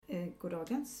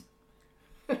dagens.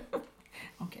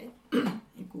 Okej.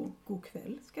 God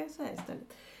kväll ska jag säga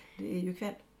istället. Det är ju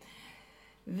kväll.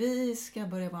 Vi ska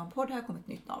börja vår podd. Här kommer ett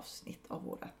nytt avsnitt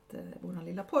av våran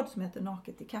lilla podd som heter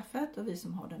Naket i kaffet. Och vi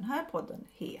som har den här podden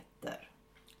heter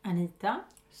Anita,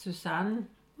 Susanne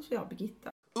och så jag Birgitta.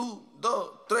 1, 2,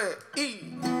 3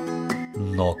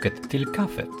 y... Naket till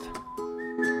kaffet.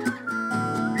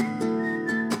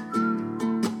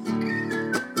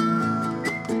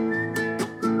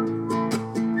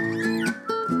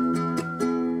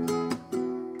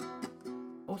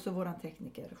 Och så våran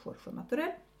tekniker Jorge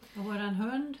Maturell. och våran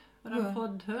hund, våran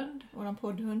poddhund. Våran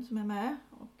poddhund som är med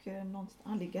och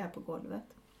han ligger här på golvet.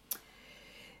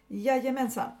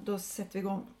 Jajamensan, då sätter vi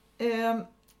igång.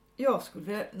 Jag skulle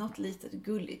vilja något litet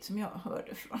gulligt som jag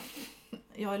hörde från.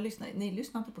 Ni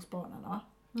lyssnar inte på Spanarna, va?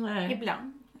 Nej.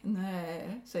 Ibland.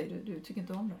 Nej, säger du tycker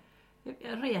inte om dem.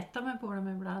 Jag retar mig på dem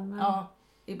ibland. Men... Ja,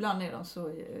 ibland är de så,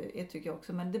 tycker jag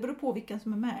också. Men det beror på vilka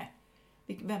som är med.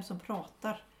 Vem som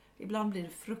pratar. Ibland blir det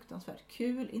fruktansvärt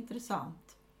kul,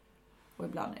 intressant. Och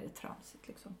ibland är det tramsigt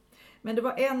liksom. Men det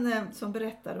var en som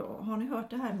berättade, och har ni hört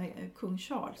det här med kung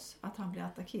Charles? Att han blev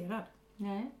attackerad?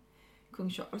 Nej. Kung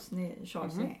Charles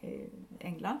i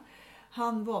England.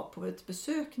 Han var på ett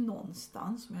besök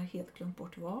någonstans, som jag helt glömt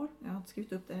bort var. Jag har inte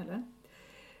skrivit upp det heller.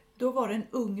 Då var det en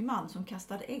ung man som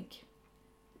kastade ägg.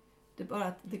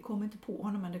 Det kom inte på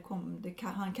honom, men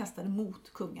han kastade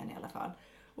mot kungen i alla fall.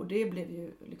 Och det blev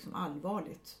ju liksom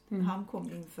allvarligt. Han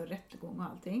kom in för rättegång och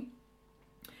allting.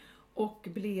 Och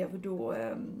blev då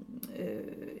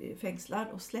fängslad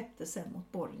och släpptes sen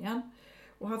mot borgen.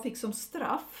 Och han fick som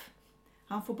straff,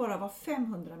 han får bara vara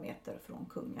 500 meter från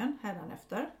kungen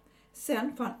hädanefter.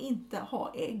 Sen får han inte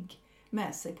ha ägg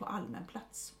med sig på allmän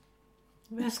plats.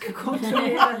 Vem ska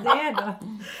kontrollera det då?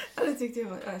 Ja, det tyckte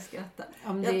jag skrattade.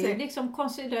 Ja, det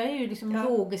är ju liksom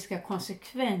logiska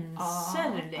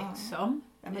konsekvenser liksom.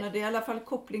 Jag menar, det är i alla fall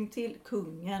koppling till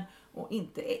kungen och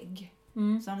inte ägg.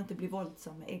 Så han inte blir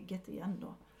våldsam med ägget igen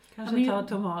då. Kanske ta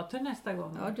tomater nästa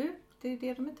gång. Ja det är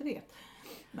det de inte vet.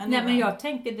 Men jag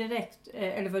tänker direkt,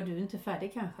 eller var du inte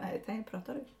färdig kanske? Nej,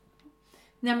 pratar du?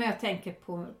 Nej, men jag tänker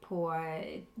på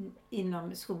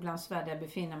inom skolans värld där jag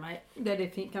befinner mig. Där det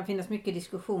kan finnas mycket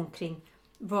diskussion kring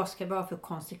vad ska vara för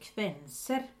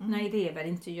konsekvenser när elever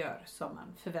inte gör som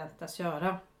man förväntas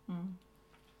göra.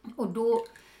 Och då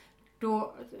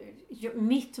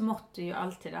mitt motto är ju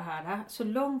alltid det här. Så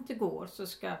långt det går så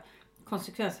ska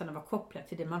konsekvenserna vara kopplade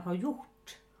till det man har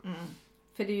gjort.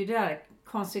 För det är ju där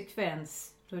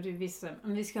konsekvens, då är det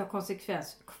vi ska ha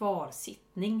konsekvens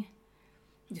kvarsittning.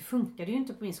 Det funkar ju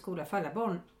inte på min skola för alla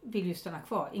barn vill ju stanna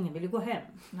kvar. Ingen vill ju gå hem.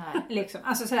 Nej. Liksom.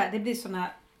 Alltså sådär, det blir sådana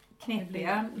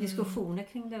knepiga diskussioner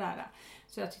kring det där.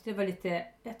 Så jag tyckte det var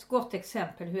ett gott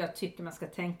exempel hur jag tycker man ska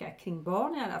tänka kring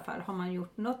barn i alla fall. Har man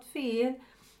gjort något fel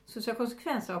så ska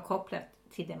konsekvenser vara kopplat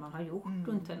till det man har gjort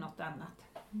och inte något annat.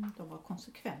 De var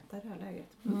konsekventa i det här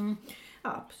läget.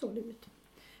 Ja, absolut.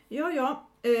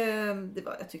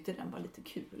 Jag tyckte den var lite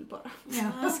kul bara.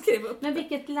 Jag skrev upp. Men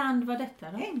vilket land var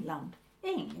detta då? England.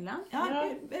 Ja,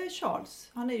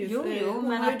 Charles. Han är ju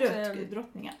men har ju dött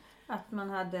drottningen. Att man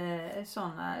hade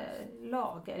sådana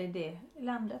lagar i det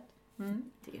landet.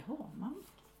 Det har man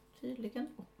tydligen.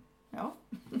 Ja.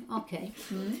 Okej.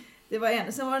 Det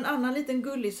var sen var en annan liten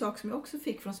gullig sak som jag också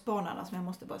fick från spanarna som jag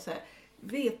måste bara säga.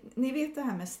 Ni vet det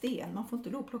här med sten. Man får inte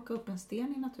lov plocka upp en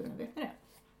sten i naturen. Vet ni det?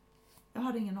 Jag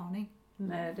hade ingen aning.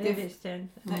 Nej, det visste jag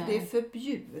inte. Nej, det är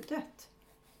förbjudet.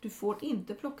 Du får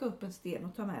inte plocka upp en sten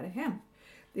och ta med dig hem.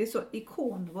 Det är så i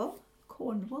Cornwall.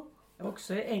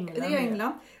 Också i England. Det är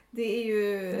England. Det är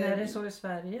ju... Men är det så i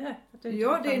Sverige?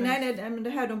 Ja, nej, men det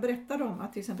här de berättar om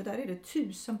att till exempel där är det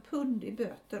 1000 pund i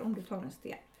böter om du tar en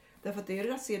sten. Därför att det är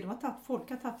rasigt, folk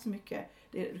har tagit så mycket.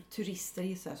 Det är turister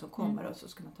gissar som kommer och så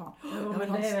ska man ta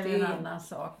men det är väl en annan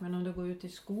sak. Men om du går ut i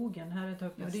skogen här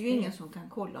är det är ju ingen som kan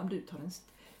kolla om du tar en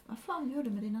sten. Vad fan gör du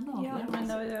med dina naglar? Ja,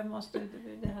 men jag måste...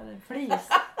 Det här är flis.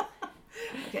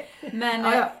 Okay.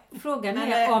 Men frågan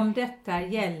är om detta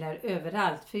gäller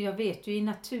överallt. För jag vet ju i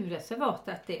naturreservat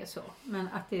att det är så. Men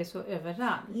att det är så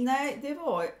överallt. Nej, det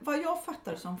var vad jag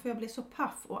fattade som. För jag blev så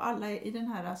paff. Och alla i den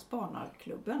här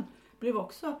spanarklubben blev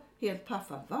också helt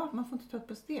paffa. Va? Man får inte ta upp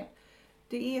en sten.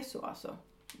 Det är så alltså.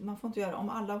 Man får inte göra. Om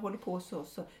alla håller på så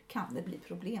kan det bli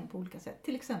problem på olika sätt.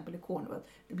 Till exempel i Cornwall.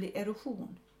 Det blir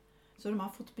erosion. Så de har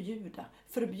fått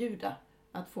förbjuda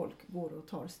att folk går och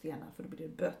tar stenar för då blir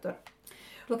det böter.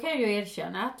 Då kan jag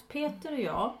erkänna att Peter och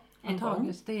jag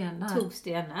tog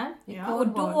stenar. Ja, och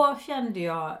då kände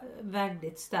jag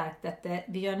väldigt starkt att det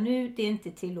vi gör nu, det är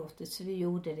inte tillåtet. Så vi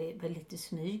gjorde det väl lite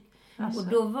smyg. Alltså. Och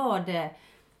då var det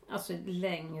alltså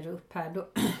längre upp här då,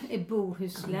 i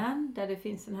Bohuslän där det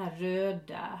finns den här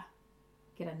röda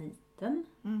graniten.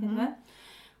 Mhm.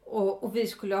 Och vi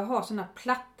skulle ha såna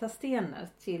platta stenar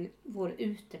till vår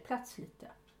uteplats lite.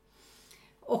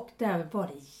 Och där var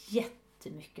det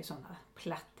jättemycket såna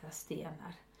platta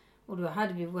stenar. Och då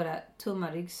hade vi våra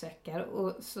tomma ryggsäckar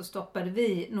och så stoppade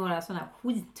vi några såna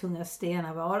skittunga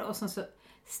stenar var och så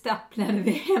stapplade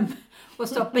vi hem och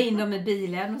stoppade in dem i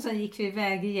bilen och sen gick vi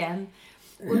iväg igen.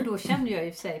 Och då kände jag i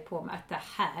och för sig på mig att det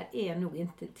här är nog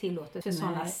inte tillåtet för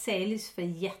sådana säljs för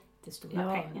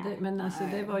jättestora pengar. Men alltså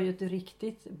det var ju ett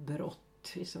riktigt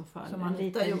brott i så fall. Som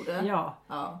Anita gjorde.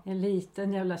 Ja, en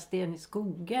liten jävla sten i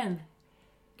skogen.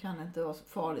 Kan inte vara så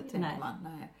farligt, tänker man.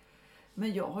 Nej.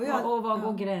 Men jag har ju... Och vad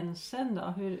går gränsen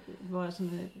då?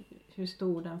 Hur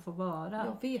stor den får vara?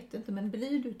 Jag vet inte, men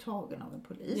blir du tagen av en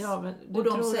polis? Ja, men och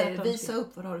de säger, visa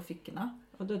upp vad du har i fickorna.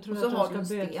 Och då tror och jag så att de har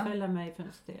ska du en sten. bötfälla mig för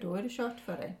en sten. Då är det kört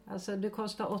för dig. Alltså det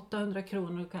kostar 800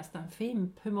 kronor att kasta en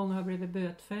fimp. Hur många har blivit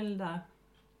bötfällda?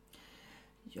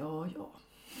 Ja.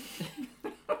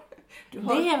 Det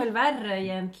är väl värre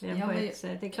egentligen Ja, på men- ett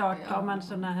sätt. Det är klart, tar man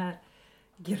såna här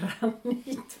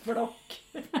granitblock.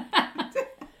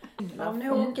 Om ni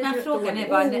åker Men ut frågan är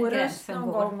var Orust gränsen någon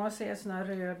går. gång och ser såna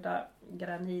röda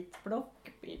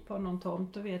granitblock på någon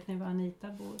tomt, då vet ni var Anita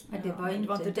bor. Men det var men ju det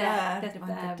var inte inte där. där. Det Det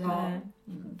var inte var där.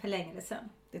 för länge sedan.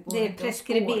 går Det är inte att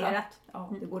preskriberat. spåra.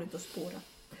 Ja, det går inte att spåra.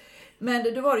 Men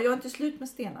det var det. Jag är inte slut med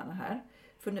stenarna här.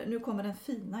 För nu kommer den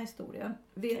fina historien.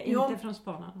 Vet ni om... Inte från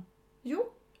spanarna. Jo,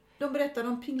 de berättar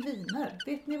om pingviner.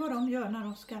 Vet ni vad de gör när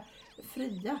de ska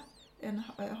fria? En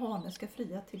hane ska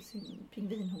fria till sin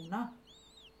pingvinhona.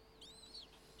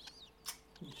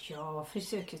 Jag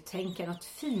försöker tänka något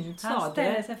fint, Han sa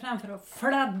ställer du. sig framför och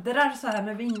fladdrar så här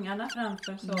med vingarna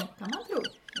framför så. Kan man tro.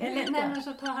 Eller nej, men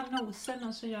så tar han nosen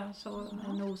och så gör så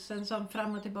med nosen som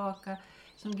fram och tillbaka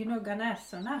som gnuggar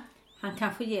näsorna. Han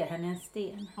kanske ger henne en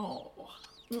sten.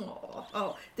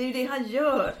 Ja, det är ju det han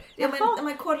gör. Ja,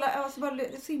 men kolla, alltså bara,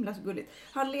 det är så himla så gulligt.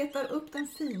 Han letar upp den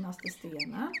finaste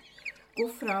stenen, går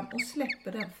fram och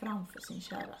släpper den framför sin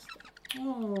käraste.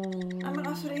 Ja, men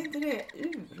alltså, det är inte det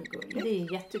urgulligt? Det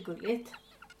är jättegulligt.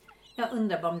 Jag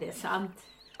undrar bara om det är sant.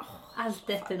 Allt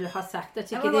detta du har sagt. Jag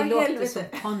tycker men det vad låter helvete.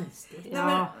 så konstigt.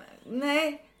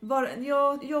 Nej, bara,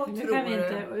 jag Nu tror... kan vi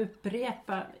inte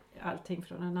upprepa allting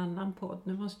från en annan podd.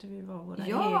 Nu måste vi vara våra egna.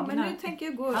 Ja, men nu tänker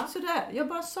jag gå sådär. Jag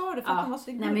bara sa det för att de var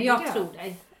så gulliga. Nej, men jag tror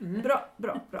dig. Mm.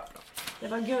 Bra. Det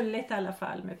var gulligt i alla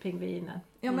fall med pingvinen.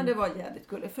 Ja, men det var jävligt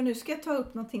gulligt. För nu ska jag ta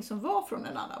upp någonting som var från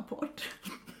en annan podd.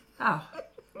 Ja.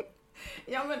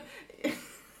 Ja, men...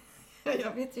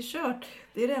 jag vet ju kört.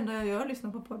 Det är det enda jag gör,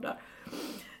 lyssna på poddar.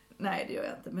 Nej, det gör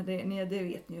jag inte. Men det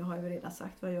vet ni ju, har jag redan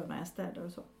sagt vad jag gör när jag städar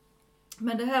och så.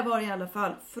 Men det här var i alla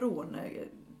fall från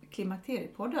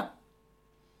Klimakteriepodden.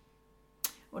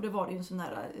 Och det var ju en sån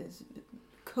här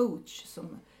coach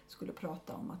som skulle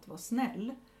prata om att vara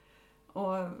snäll.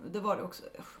 Och det var det också.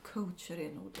 Coacher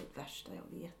är nog det värsta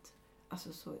jag vet.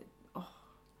 Alltså så...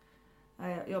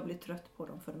 Jag blir trött på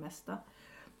dem för det mesta.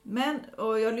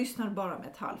 Och jag lyssnade bara med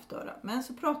ett halvt öra. Men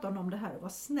så pratade de om det här att vara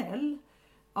snäll.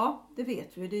 Ja, det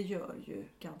vet vi. Det gör ju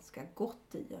ganska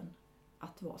gott i en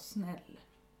att vara snäll.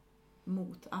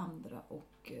 Mot andra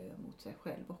och mot sig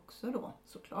själv också då,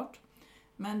 såklart.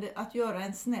 Men att göra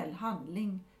en snäll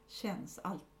handling känns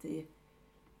alltid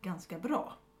ganska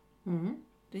bra. Mm.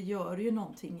 Det gör ju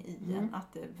någonting i en,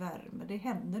 att det värmer. Det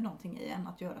händer någonting i en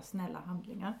att göra snälla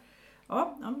handlingar.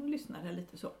 Ja, jag lyssnade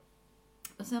lite så.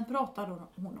 Och sen pratade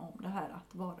hon om det här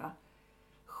att vara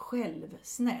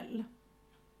självsnäll.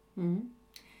 Mm.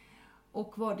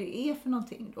 Och vad det är för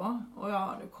någonting då. Och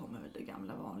ja, nu kommer väl det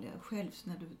gamla vanliga.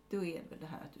 Självsnäll, då är det väl det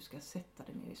här att du ska sätta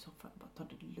dig ner i soffan och bara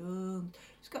ta det lugnt.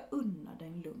 Du ska unna dig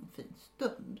en lugn fin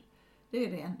stund. Det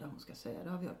är det enda hon ska säga. Det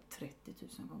har vi hört 30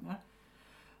 000 gånger.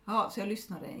 Ja, så jag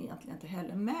lyssnade egentligen inte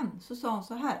heller. Men så sa hon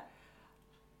så här.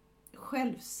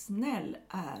 Självsnäll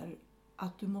är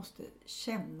att du måste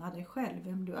känna dig själv,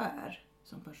 vem du är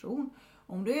som person.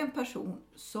 Om du är en person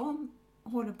som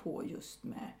håller på just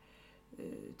med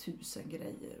 1000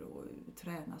 grejer och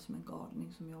tränar som en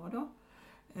galning som jag då.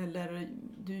 Eller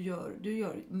du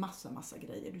gör massa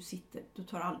grejer. Du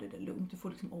tar aldrig det lugnt. Du får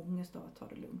liksom ångest av att ta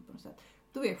det lugnt på något sätt.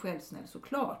 Då är självsnäll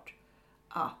såklart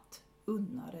att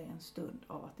unna dig en stund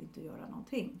av att inte göra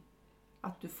någonting.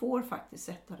 Att du får faktiskt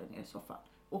sätta dig ner i soffan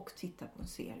och titta på en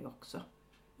serie också.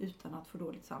 Utan att få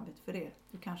dåligt samvete för det.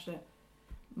 Du kanske,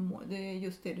 det är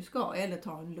just det du ska. Eller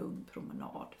ta en lugn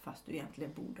promenad fast du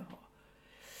egentligen borde ha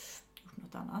gjort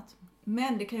något annat.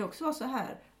 Men det kan ju också vara så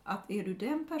här att är du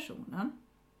den personen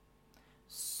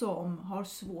som har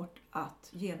svårt att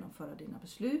genomföra dina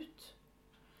beslut,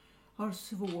 har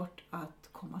svårt att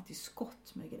komma till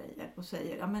skott med grejer och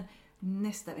säger, ja men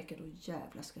nästa vecka då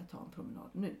jävlar ska jag ta en promenad.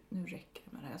 Nu räcker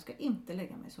det med det här. Jag ska inte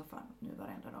lägga mig i soffan nu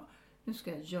varenda dag. Nu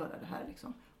ska jag göra det här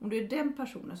liksom. Om du är den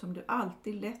personen som du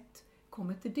alltid lätt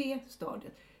kommer till det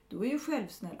stadiet, då är ju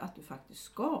självsnäll att du faktiskt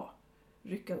ska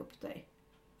rycka upp dig.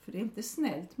 För det är inte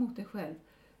snällt mot dig själv,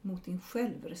 mot din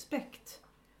självrespekt,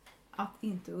 att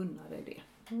inte unna dig det.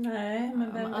 Nej,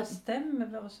 men vem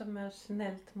bestämmer vad som är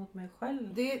snällt mot mig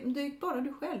själv? Det är bara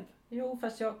du själv. Jo,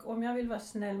 fast om jag vill vara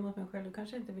snäll mot mig själv, då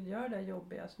kanske jag inte vill göra det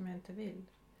jobbiga som jag inte vill.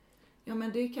 Ja,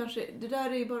 men det där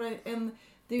är ju bara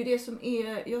det är ju det som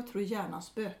är, jag tror hjärnan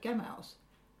spökar med oss.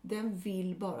 Den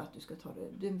vill bara att du ska ta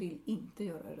det, den vill inte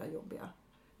göra det där jobbiga.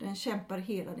 Den kämpar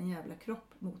hela din jävla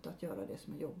kropp mot att göra det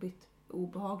som är jobbigt,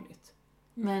 obehagligt.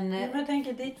 Men jag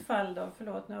tänker ditt fall då,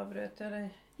 förlåt nu avbröt jag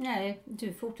dig. nej,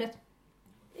 du fortsätt.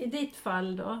 I ditt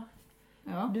fall då,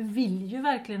 Ja. du vill ju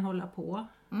verkligen hålla på.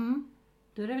 Mm.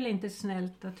 Då är det väl inte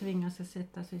snällt att tvinga sig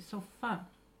sätta sig i soffan?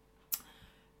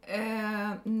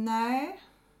 Nej.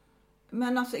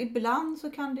 Men alltså ibland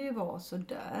så kan det ju vara så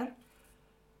där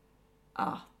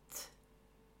att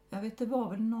jag vet det var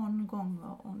väl någon gång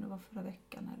om det var förra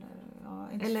veckan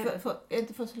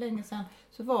inte för så länge sedan,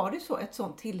 så var det så ett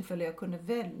sånt tillfälle jag kunde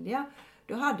välja.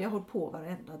 Då hade jag hållit på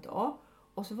varenda dag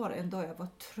och så var det en dag jag var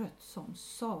trött som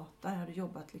satan. Jag hade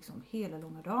jobbat liksom hela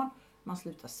långa dagen. Man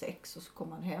slutar 6 och så kom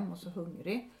man hem och så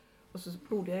hungrig och så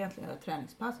borde jag egentligen göra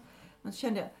träningspass. Men så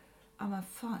kände jag, ja men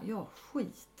fan, jag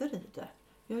skiter i det.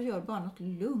 Jag gör bara något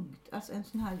lugnt. Alltså en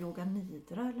sån här yoga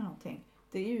nidra eller någonting.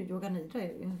 Det är ju, yoga nidra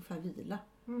är ju ungefär vila.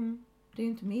 Mm. Det är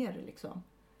ju inte mer liksom.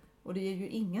 Och det är ju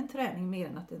ingen träning mer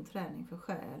än att det är en träning för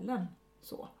själen.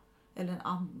 Så. Eller en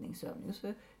andningsövning. Och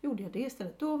så gjorde jag det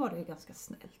istället. Då var det ganska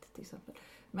snällt till exempel.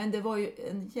 Men det var ju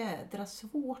en jädra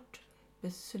svårt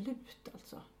beslut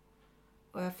alltså.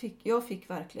 Och jag fick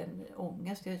verkligen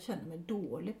ångest. Jag kände mig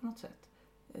dålig på något sätt.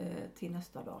 Till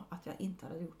nästa dag. Att jag inte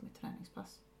hade gjort mitt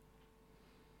träningspass.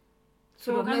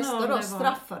 Så då nästa dag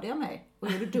straffade jag mig.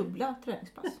 Och gjorde dubbla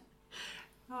träningspass.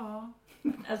 Ja.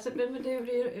 Alltså, men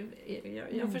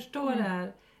jag förstår det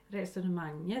här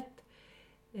resonemanget.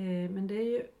 Men det är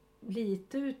ju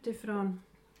lite utifrån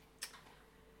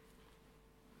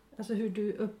alltså hur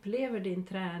du upplever din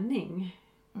träning.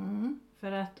 Mm.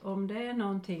 För att om det är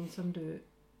någonting som du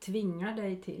tvingar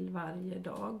dig till varje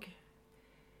dag,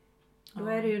 då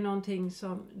är det ju någonting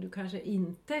som du kanske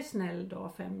inte är snäll då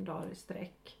 5 dagar i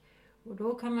sträck. Och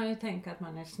då kan man ju tänka att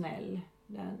man är snäll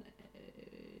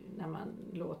när man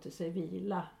låter sig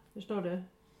vila. Förstår du?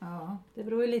 Ja. Det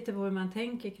beror ju lite på hur man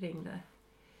tänker kring det.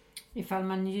 Ifall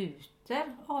man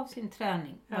njuter av sin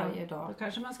träning varje Då dag.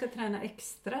 kanske man ska träna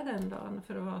extra den dagen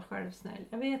för att vara självsnäll.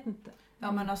 Jag vet inte.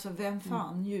 Ja men alltså vem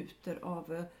fan njuter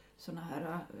av såna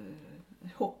här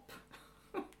hopp?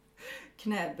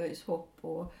 Knäböjshopp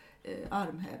och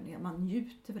armhävningar. Man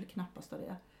njuter väl knappast av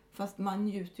det. Fast man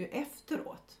njuter ju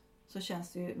efteråt. Så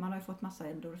känns det ju, man har ju fått massa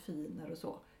endorfiner och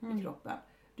så i kroppen.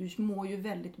 Du mår ju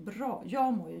väldigt bra.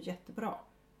 Jag mår ju jättebra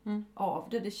av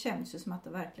det. Det känns ju som att det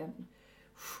verkligen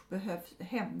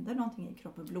händer någonting i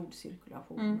kroppen.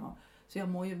 Blodcirkulation. Så jag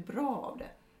mår ju bra av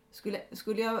det.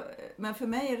 Skulle jag, men för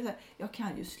mig är det så här, jag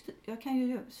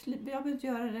behöver inte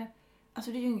göra det.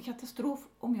 Alltså det är ju ingen katastrof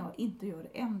om jag inte gör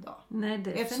det en dag. Nej,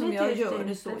 definitivt. Eftersom jag gör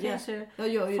det så. Jag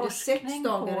gör ju det 6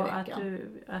 dagar i veckan.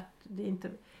 Att det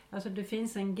inte, alltså det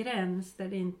finns en gräns där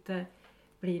det inte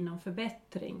blir någon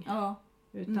förbättring. Ja.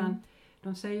 Utan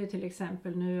de säger till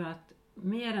exempel nu att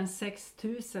mer än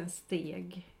 6000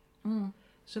 steg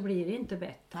så blir det inte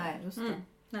bättre. Nej, just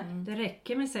det. Det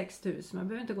räcker med 6000. Man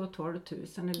behöver inte gå 12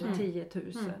 000 eller 10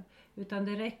 000. Utan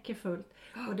det räcker fullt.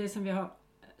 Och det som vi har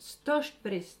störst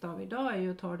brist av idag är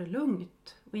ju att ta det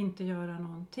lugnt och inte göra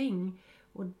någonting.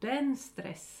 Och den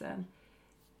stressen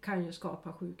kan ju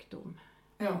skapa sjukdom.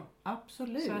 Ja,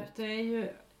 absolut. Så att det är ju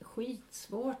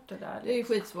skitsvårt det där. Det är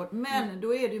skitsvårt. Men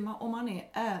då är det ju om man är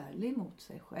ärlig mot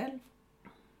sig själv.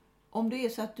 Om det är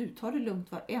så att du tar det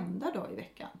lugnt varenda dag i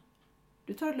veckan.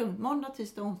 Du tar det lugnt måndag,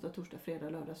 tisdag, onsdag, torsdag, fredag,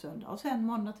 lördag, söndag. Och sen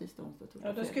måndag, tisdag, onsdag, torsdag,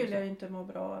 Ja, då skulle jag ju inte må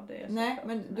bra av det. Nej,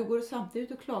 men då går du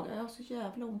samtidigt och klagar. Jag har så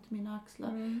jävla ont i mina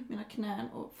axlar, mina knän.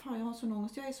 Och fan, jag har sån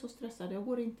ångest. Jag är så stressad. Jag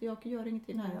gör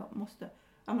ingenting när jag måste.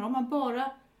 Ja, men om man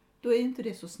bara, då är inte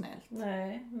det så snällt.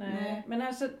 Nej. Men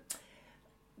alltså,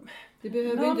 det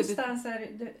behöver någonstans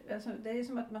är det, alltså, det är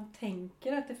som att man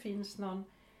tänker att det finns någon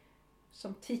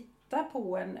som tittar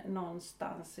på en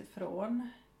någonstans ifrån.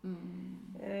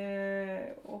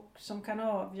 Och som kan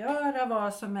avgöra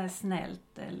vad som är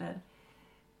snällt eller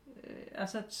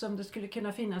alltså att som det skulle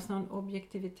kunna finnas någon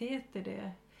objektivitet i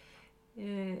det.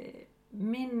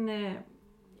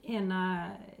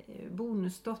 ena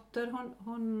bonusdotter,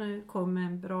 hon kom med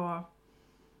en bra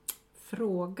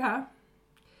fråga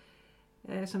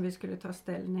som vi skulle ta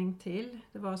ställning till.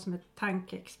 Det var som ett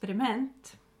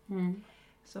tankeexperiment.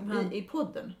 Som I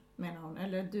podden menar hon,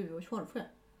 eller du och Tjorvsjö?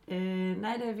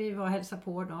 Nej, vi var och hälsade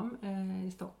på dem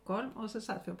i Stockholm och så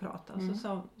satt vi och pratade.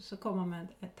 Så kom de med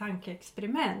ett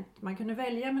tankeexperiment. Man kunde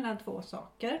välja mellan 2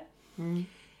 saker.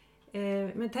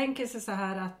 Men tänk sig så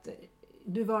här att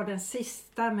du var den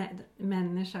sista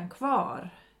människan kvar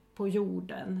på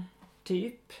jorden,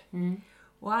 typ.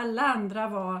 Och alla andra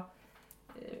var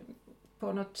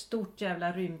på något stort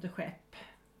jävla rymdskepp,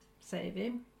 säger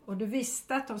vi. Och du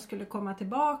visste att de skulle komma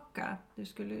tillbaka.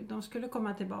 De skulle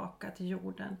komma tillbaka till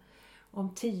jorden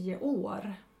om 10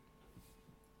 år.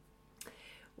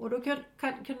 Och då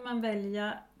kunde man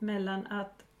välja mellan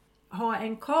att ha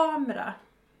en kamera.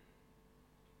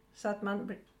 Så att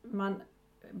man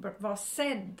var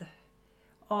sedd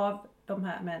av de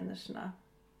här människorna.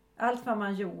 Allt vad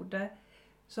man gjorde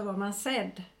så var man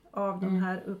sedd av de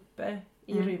här uppe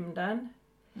i rymden.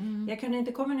 Jag kunde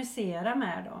inte kommunicera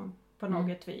med dem på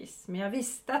något vis. Men jag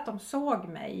visste att de såg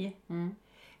mig.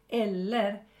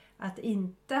 Eller att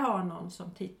inte ha någon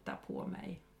som tittar på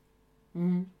mig.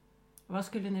 Vad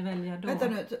skulle ni välja då? Vänta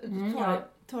nu,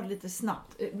 ta det lite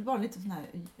snabbt. Bara lite sån här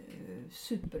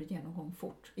supergenomgång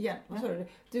fort. Igen, vad sa du?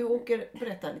 Du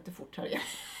berätta lite fort här igen.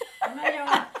 Men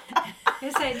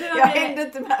jag säger, jag hängde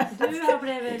inte med.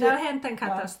 Det har hänt en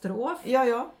katastrof.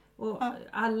 Ja. Och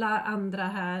alla andra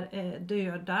här är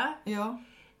döda. Ja.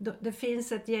 Det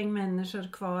finns ett gäng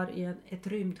människor kvar i ett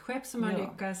rymdskepp som har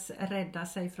lyckats rädda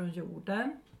sig från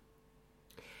jorden.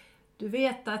 Du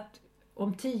vet att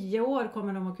om 10 år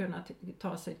kommer de att kunna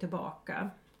ta sig tillbaka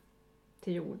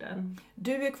till jorden.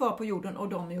 Du är kvar på jorden och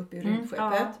de är uppe i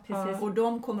rymdskeppet. Precis. Och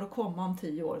de kommer att komma om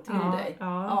 10 år till dig.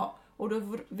 Ja. Och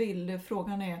då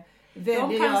frågan är,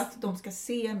 väljer jag att de ska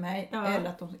se mig eller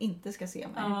att de inte ska se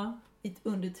mig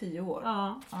under 10 år?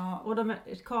 Ja. Och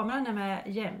kameran är med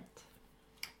jämt.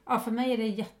 Ja, för mig är det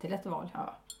jättelätt val.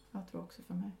 Ja, jag tror också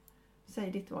för mig.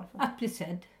 Säg ditt val. Att bli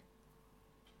sedd.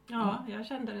 Ja, jag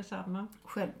kände detsamma.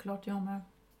 Självklart, jag med.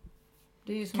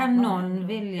 Det är ju kan någon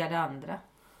välja det andra?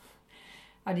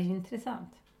 Ja, det är intressant.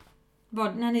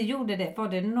 När ni gjorde det, var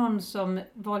det någon som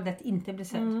valde att inte bli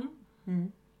sedd?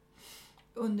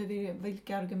 Under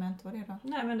vilka argument var det då?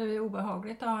 Nej, men det är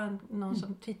obehagligt att ha någon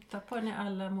som tittar på en i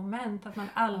alla moment. Att man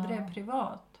aldrig är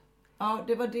privat. Ja,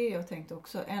 det var det jag tänkte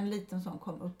också. En liten som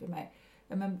kom upp i mig.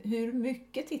 Ja, men hur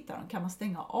mycket tittar de? Kan man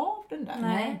stänga av den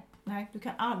där? Nej, du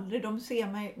kan aldrig. De ser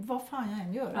mig vad fan jag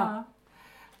än gör. Ja.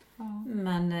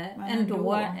 Men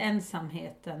ändå,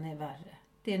 ensamheten är värre.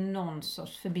 Det är någon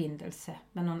sorts förbindelse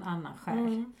med någon annan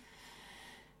själ.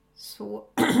 Så.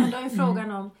 Men då är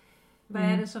frågan om vad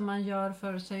är det som man gör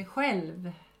för sig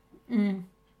själv?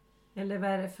 Eller vad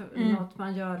är det för något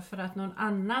man gör för att någon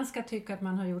annan ska tycka att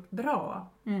man har gjort bra?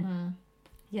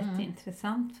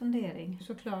 Jätteintressant fundering.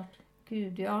 Såklart.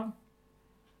 Gud, ja.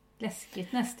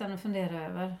 Läskigt nästan att fundera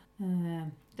över.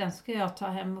 Den ska jag ta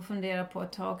hem och fundera på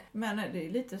ett tag. Men det är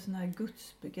lite sån här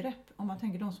gudsbegrepp. Om man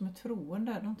tänker de som är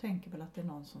troende, de tänker väl att det är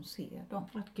någon som ser dem.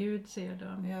 Att Gud ser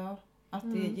dem. Ja, att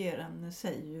det ger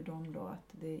säger ju de då att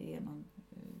det är någon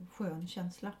skön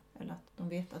känsla. Eller att de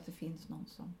vet att det finns någon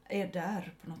som är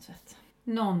där på något sätt.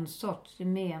 Någon sorts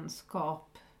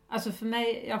gemenskap. Alltså för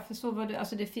mig, jag förstår vad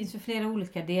alltså det finns ju flera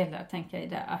olika delar tänker jag i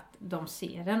det, att de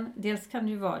ser den. Dels kan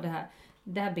det ju vara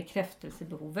det här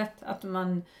bekräftelsebehovet. Att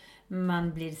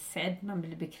man blir sedd, man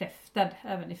blir bekräftad.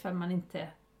 Även ifall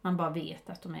man bara vet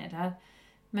att de är där.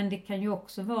 Men det kan ju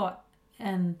också vara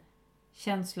en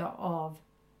känsla av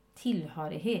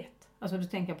tillhörighet. Alltså du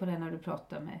tänker på det när du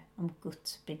pratar om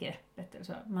Guds begreppet.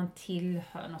 Alltså, man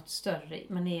tillhör något större.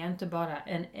 Man är inte bara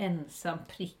en ensam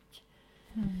prick.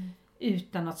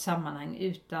 Utan något sammanhang.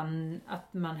 Utan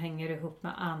att man hänger ihop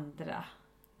med andra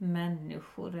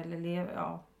människor. Eller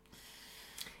lever,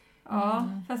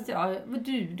 fast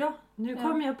du då? Nu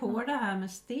kom jag på det här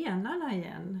med stenarna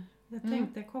igen. Jag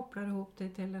tänkte jag kopplar ihop det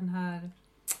till den här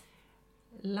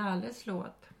Lalles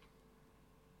låt.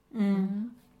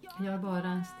 Jag är bara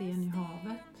en sten i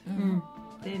havet.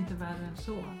 Det är inte värre än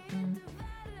så.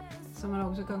 Som man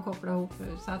också kan koppla ihop.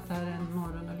 Jag satt här en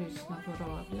morgon och lyssnade på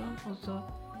radion. Och så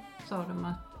sa de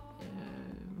att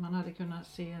man hade kunnat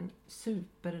se en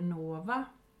supernova.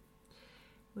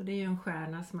 Och det är ju en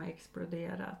stjärna som har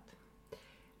exploderat.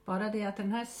 Bara det att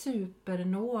den här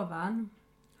supernovan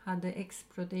hade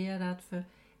exploderat för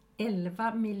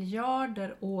 11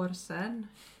 miljarder år sedan.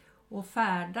 Och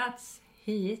färdats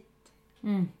hit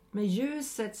med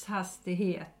ljusets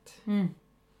hastighet.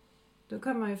 Då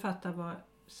kan man ju fatta vad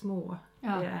små Det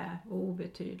är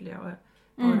obetydliga och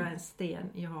bara en sten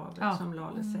i havet som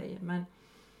Lale säger. Men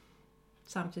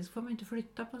samtidigt får man inte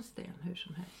flytta på en sten hur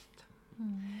som helst.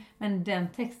 Men den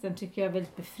texten tycker jag är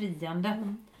väldigt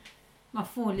befriande. Man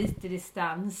får lite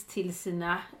distans till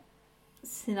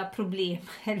sina problem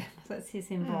eller till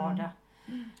sin vardag.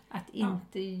 Att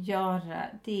inte göra,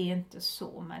 det är inte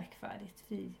så märkvärdigt.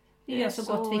 Vi gör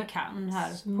så gott vi kan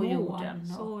här på jorden.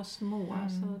 Så små,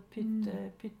 så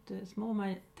pyttesmå.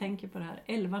 Man tänker på det här,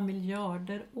 11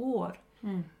 miljarder år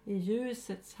i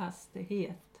ljusets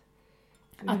hastighet.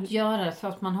 Att göra så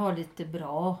att man har lite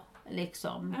bra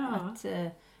liksom.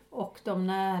 Och de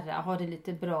nära har det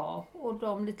lite bra. Och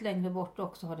de lite längre bort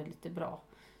också har det lite bra.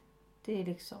 Det är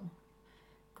liksom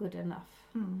good enough.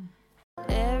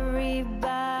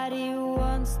 Everybody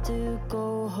wants to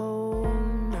go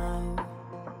home now.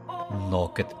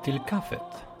 Naket till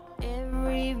kaffet.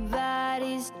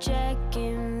 Everybody's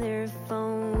checking their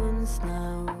phones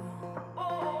now.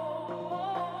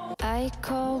 I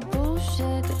call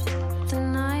bullshit. The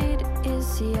night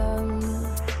is young.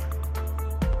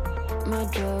 My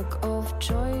drug of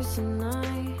choice and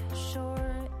I sure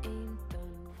ain't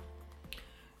done.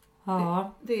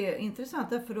 Ja. Det är intressant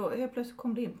därför då helt plötsligt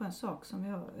kom det in på en sak som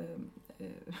jag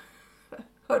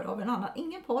hörde av en annan.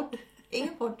 Ingen podd.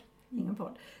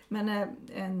 Men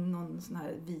någon sån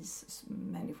här vis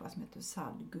människa som heter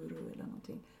Sadhguru eller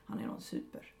någonting. Han är någon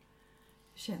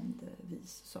superkänd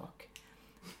vis sak.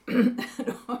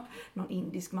 Någon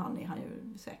indisk man är han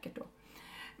ju säkert då.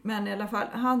 Men i alla fall,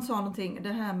 han sa någonting,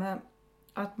 det här med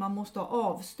att man måste ha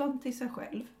avstånd till sig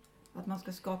själv. Att man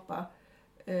ska skapa,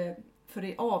 för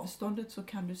i avståndet så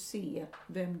kan du se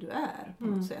vem du är på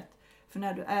något sätt. För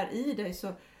när du är i dig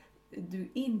så du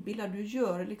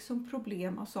gör liksom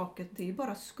problem av saker, det är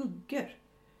bara skuggor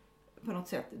på något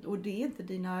sätt. Och det är inte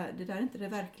det där är inte det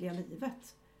verkliga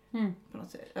livet. På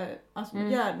något sätt. Alltså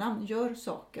hjärnan gör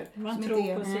saker. Man som tror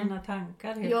inte är, på sina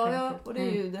tankar helt ja, enkelt. och det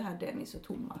är ju det här Dennis och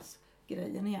Thomas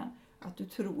grejen igen. Att du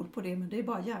tror på det, men det är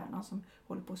bara hjärnan som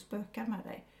håller på att spöka med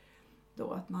dig.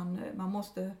 Då att man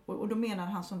måste, och då menar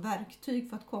han som verktyg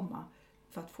för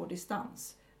att få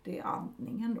distans. Det är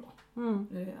andningen då.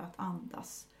 Att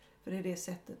andas. För det är det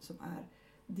sättet som är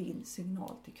din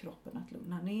signal till kroppen att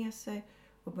lugna ner sig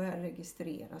och börja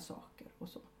registrera saker och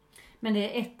så. Men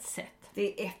det är ett sätt.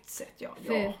 Det är ett sätt, ja.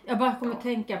 Jag bara kommer att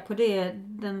tänka på det,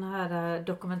 den här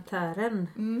dokumentären.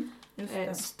 Just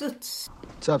det. Studs.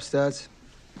 What's up, Studs?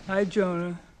 Hi,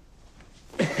 Jonah.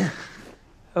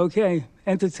 Okay,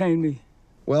 entertain me.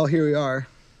 Well, here we are.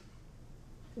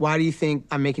 Why do you think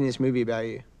I'm making this movie about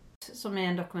you? Som är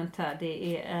en dokumentär.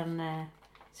 Det är en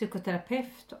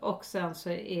psykoterapeut och sen så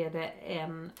är det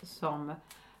en som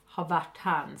har varit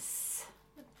hans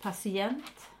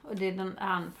patient. Och det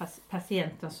är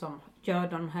patienten som gör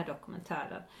den här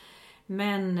dokumentären.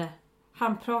 Men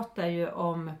han pratar ju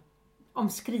om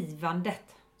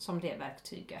skrivandet som det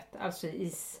verktyget. Alltså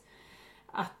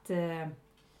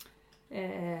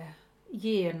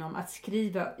genom att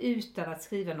skriva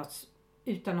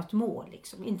utan något mål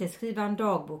liksom. Inte skriva en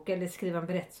dagbok eller skriva en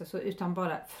berättelse utan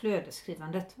bara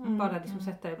flödesskrivandet. Bara liksom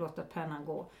sätta dig och låta pennan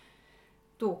gå.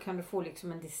 Då kan du få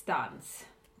liksom en distans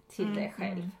till dig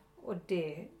själv. Och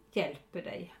det hjälper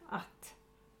dig att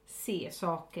se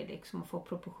saker liksom och få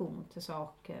proportion till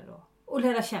saker och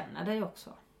lära känna dig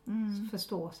också.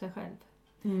 Förstå sig själv.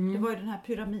 Det var ju den här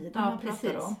pyramiden man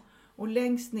pratade om. Och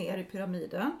längst ner i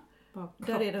pyramiden,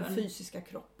 där är den fysiska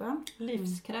kroppen.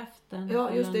 Livskraften.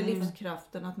 Ja, just det,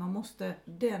 livskraften. Att man måste,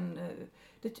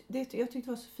 jag tyckte det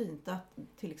var så fint att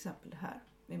till exempel det här,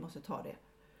 vi måste ta det.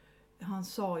 Han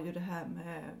sa ju det här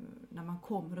med när man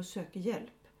kommer och söker hjälp.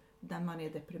 När man är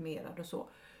deprimerad och så.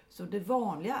 Så det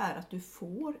vanliga är att du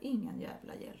får ingen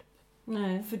jävla hjälp.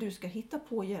 Nej. För du ska hitta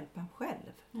på hjälpen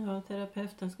själv. Ja,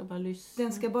 terapeuten ska bara lyssna.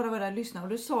 Den ska bara vara där och lyssna. Och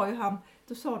då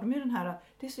sa de ju den här,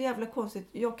 det är så jävla konstigt.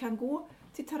 Jag kan gå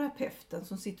till terapeuten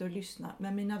som sitter och lyssnar.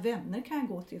 Men mina vänner kan jag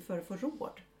gå till för att få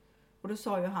råd. Och då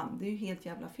sa ju han, det är ju helt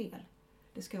jävla fel.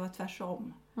 Det ska vara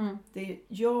tvärsom.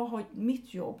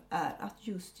 Mitt jobb är att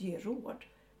just ge råd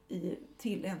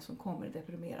till en som kommer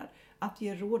deprimerad. Att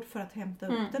ge råd för att hämta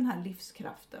upp den här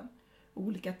livskraften.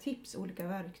 Olika tips, olika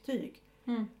verktyg.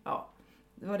 Ja,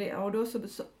 det var det. Och då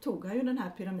så tog han ju den här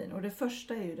pyramiden. Och det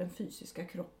första är ju den fysiska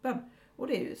kroppen. Och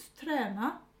det är ju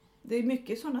träna. Det är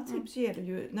mycket sådana tips ger du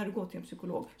ju när du går till en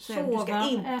psykolog. Sova, du ska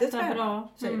inte äta träna, bra.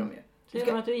 säger de ju.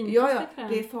 Att du inte ja, ska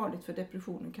det är farligt för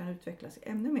depressionen kan utvecklas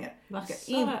ännu mer.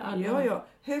 Vassare Ja,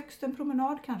 högst en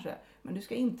promenad kanske. Men du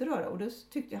ska inte röra. Och det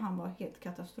tyckte han var helt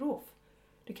katastrof.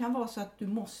 Det kan vara så att du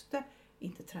måste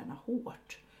inte träna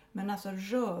hårt. Men alltså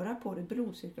röra på det.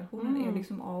 Blodcirkulationen är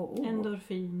liksom A och O.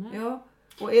 Endorfiner. Ja,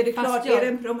 Och är det Fast klart, jag är det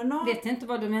en promenad? vet inte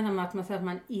vad du menar med att man säger att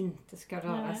man inte ska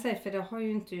röra sig. För det har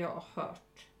ju inte jag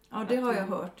hört. Ja, det har jag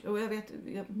hört. Och jag vet,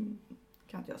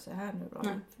 kan inte jag säga här nu då,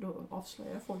 Nej. för då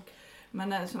avslöjar jag folk.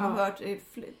 Men som har hört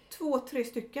 2-3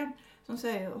 stycken som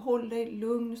säger håll dig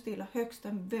lugn och stilla, högst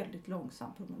en väldigt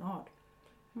långsam promenad.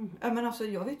 Ja, men alltså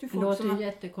jag vet ju Det folk låter som ju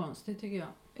jättekonstigt tycker jag.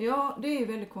 Ja, det är ju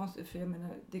väldigt konstigt, för jag menar,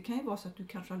 det kan ju vara så att du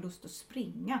kanske har lust att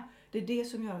springa. Det är det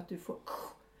som gör att du får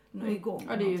igång.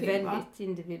 Ja, det är ju någonting, va? väldigt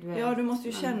individuellt. Ja, du måste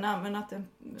ju känna, men att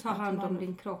Ta hand om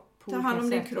din kropp. på Ta hand om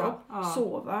olika din sätt, kropp, ja.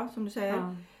 sova som du säger.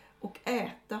 Ja. Och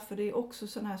äta, för det är också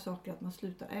sådana här saker att man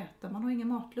slutar äta. Man har ingen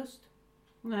matlust.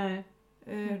 Nej.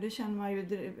 Det känner man ju,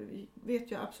 det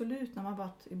vet jag absolut när man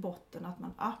varit i botten att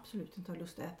man absolut inte har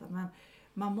lust att äta. Men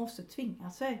man måste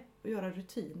tvinga sig att göra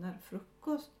rutiner.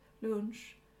 Frukost,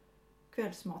 lunch,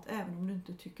 kvällsmat. Även om du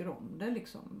inte tycker om det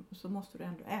liksom, så måste du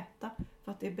ändå äta.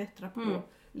 För att det är bättre på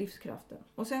livskraften.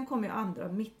 Och sen kommer ju andra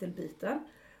mittelbiten.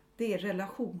 Det är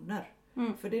relationer.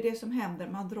 För det är det som händer,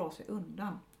 man drar sig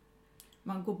undan.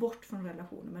 Man går bort från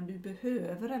relationer, men du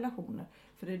behöver relationer.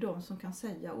 För det är de som kan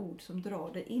säga ord som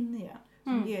drar dig in igen.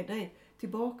 Som ger dig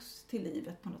tillbaks till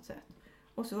livet på något sätt.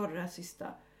 Och så var det här sista,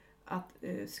 att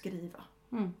skriva.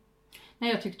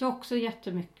 Nej, jag tyckte också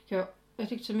jättemycket, jag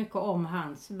tyckte så mycket om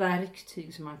hans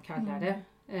verktyg som man kallade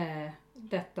det.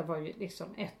 Detta var ju liksom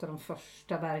ett av de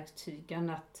första verktygen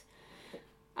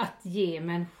att ge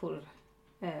människor.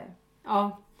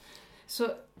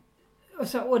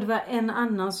 Och det var en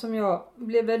annan som jag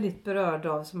blev väldigt berörd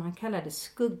av som han kallade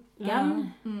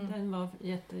skuggan. Den var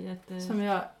jätte Som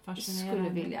jag fascinerande.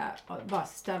 skulle vilja bara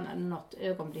stanna något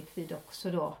ögonblick vid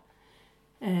också då.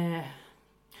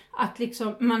 Att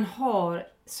liksom man har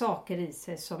saker i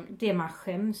sig som det man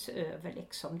skäms över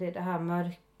liksom. Det är det här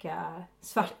mörka,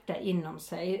 svarta inom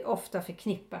sig. Ofta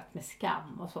förknippat med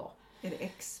skam och så. Är det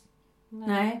X?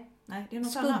 Nej, Nej, det är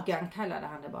något skuggan annat. kallade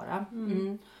han det bara.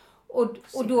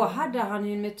 Och då hade han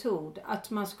ju en metod att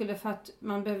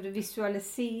man behövde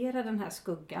visualisera den här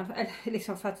skuggan. Eller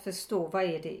liksom för att förstå vad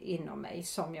är det inom mig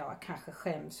som jag kanske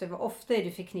skäms över. Ofta är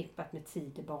det förknippat med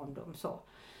tid i barndom så.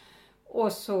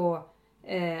 Och så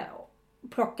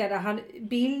plockade han,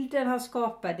 bilden han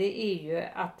skapade är ju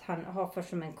att han har först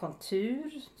som en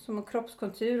kontur, som en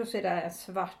kroppskontur och så är det en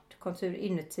svart kontur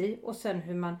inuti. Och sen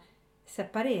hur man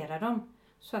separerar dem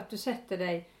så att du sätter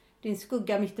dig din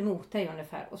skugga mitt emot dig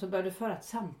ungefär. Och så börjar du föra ett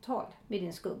samtal med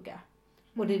din skugga.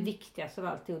 Och det viktigaste av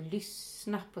allt är att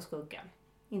lyssna på skuggan.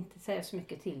 Inte säga så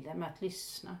mycket till den, men att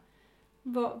lyssna.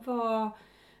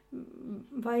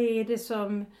 Vad är det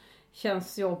som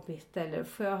känns jobbigt? Eller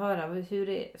får jag höra hur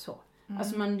det är så?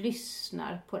 Alltså man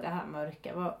lyssnar på det här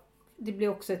mörka. Det blir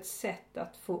också ett sätt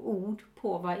att få ord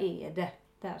på vad är det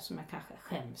där som jag kanske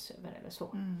skäms över eller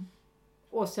så.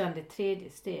 Och sen det tredje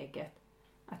steget.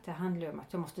 Att det handlar om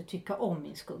att jag måste tycka om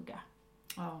min skugga.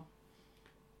 Ja.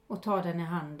 Och ta den i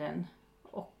handen.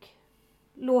 Och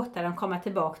låta den komma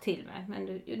tillbaka till mig. Men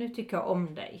nu tycker jag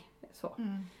om dig. Så.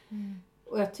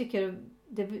 Och jag tycker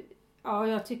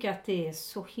att det är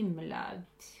så himla...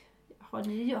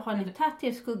 Har ni tagit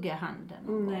er skugga i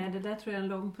handen? Nej, det där tror jag är en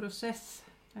lång process.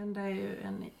 Men det är ju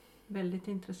en väldigt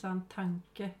intressant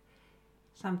tanke.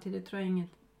 Samtidigt tror jag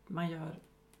inget man gör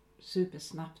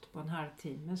supersnabbt på en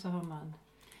halvtimme så har man...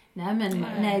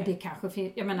 Nej, det kanske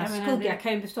finns... Jag menar, skugga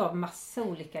kan ju bestå av massa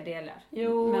olika delar.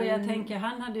 Jo, men jag tänker,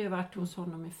 han hade ju varit hos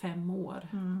honom i 5 år.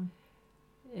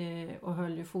 Och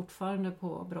höll ju fortfarande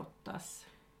på att brottas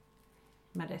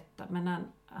med detta. Men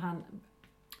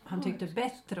han tyckte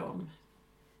bättre om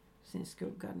sin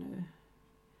skugga nu.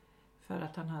 För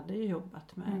att han hade ju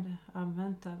jobbat med det.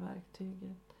 Använt det här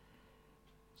verktyget.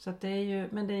 Så att det är ju,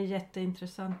 men det är en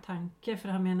jätteintressant tanke. För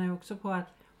han menar ju också på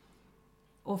att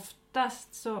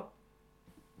oftast så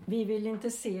vi vill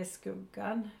inte se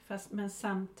skuggan. Men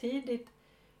samtidigt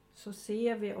så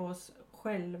ser vi oss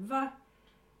själva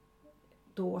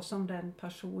då som den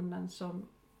personen som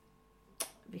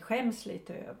vi skäms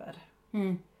lite över.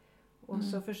 Och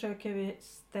så försöker vi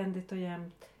ständigt och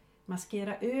jämt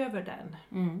maskera över den.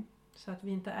 Så att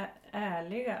vi inte är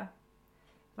ärliga.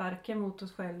 Varken mot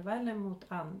oss själva eller mot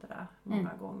andra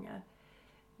många gånger.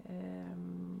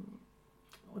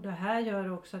 Och det här gör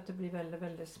också att det blir väldigt,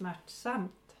 väldigt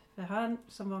smärtsamt. För han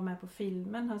som var med på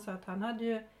filmen, han sa att han hade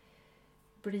ju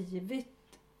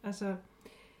blivit... Alltså...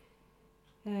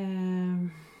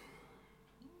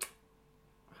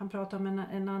 han pratade om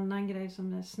en annan grej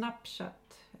som är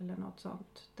Snapchat eller något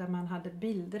sånt. Där man hade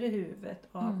bilder i huvudet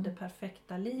av det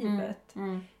perfekta livet.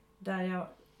 Där jag,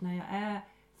 när jag är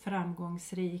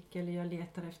framgångsrik eller jag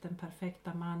letar efter den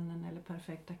perfekta mannen eller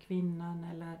perfekta kvinnan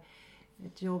eller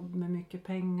ett jobb med mycket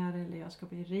pengar eller jag ska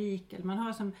bli rik. Eller man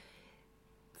har som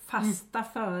fasta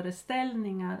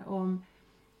föreställningar om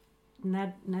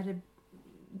när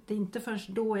det är inte först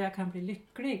då jag kan bli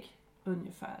lycklig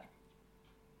ungefär.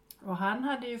 Och han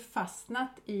hade ju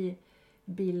fastnat i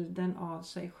bilden av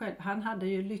sig själv. Han hade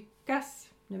ju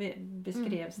lyckats, nu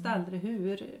beskrevs det aldrig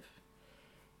hur,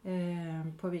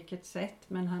 på vilket sätt,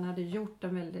 men han hade gjort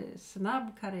en väldigt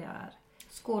snabb karriär.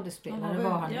 Skådespelare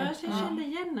var han. Jag kände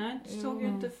igen det. Jag såg ju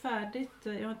inte färdigt.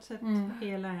 Jag har inte sett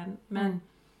hela än. Men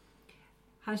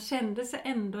han kände sig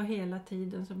ändå hela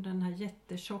tiden som den här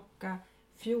jättetjocka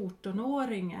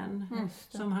 14-åringen.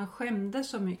 Som han skämde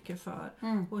så mycket för.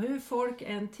 Och hur folk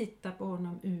än tittar på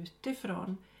honom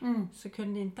utifrån. Så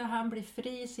kunde inte han bli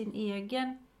fri i sin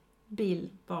egen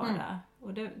bild bara.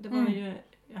 Och det var ju...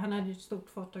 Han hade ju ett stort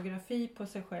fotografi på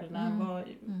sig själv när han var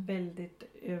väldigt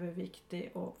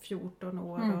överviktig och 14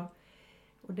 år.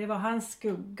 Och det var hans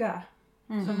skugga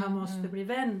som han måste bli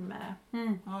vän med.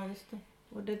 Ja, just det.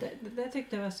 Och det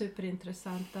tyckte jag var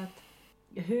superintressant. Att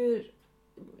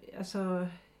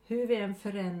hur vi än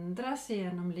förändras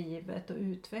genom livet och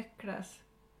utvecklas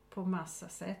på massa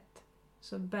sätt.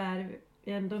 Så bär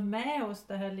vi ändå med oss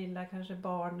det här lilla kanske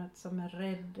barnet som är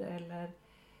rädd eller...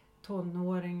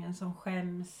 tonåringen som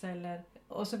skäms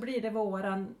och så blir det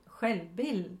våran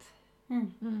självbild.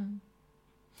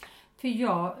 För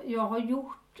jag har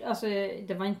gjort, alltså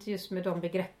det var inte just med de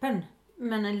begreppen,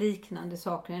 men en liknande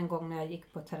sak en gång när jag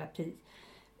gick på terapi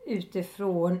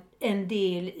utifrån en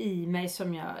del i mig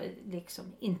som jag liksom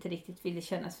inte riktigt ville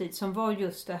kännas vid, som var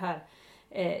just det här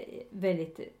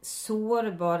väldigt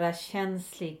sårbara,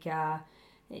 känsliga,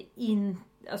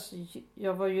 alltså,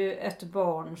 jag var ju ett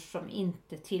barn som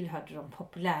inte tillhörde de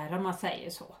populära, om man säger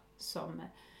så. Som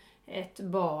ett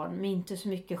barn med inte så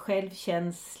mycket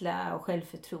självkänsla och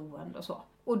självförtroende och så.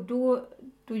 Och då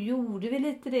gjorde vi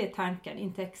lite det i tanken,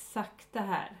 inte exakt det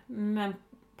här. Men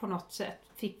på något sätt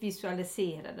fick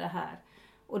visualisera det här.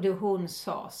 Och det hon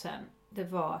sa sen, det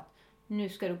var att nu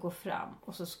ska du gå fram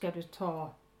och så ska du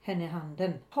ta henne i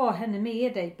handen. Ha henne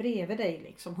med dig, bredvid dig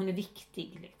liksom. Hon är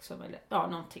viktig liksom. Eller ja,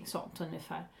 någonting sånt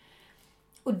ungefär.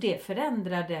 Och det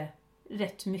förändrade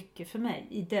rätt mycket för mig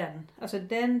i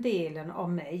den delen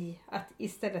av mig. Att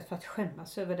istället för att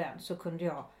skämmas över den så kunde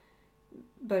jag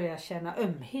börja känna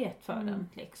ömhet för den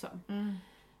liksom.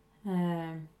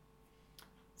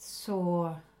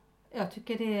 Så jag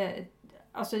tycker det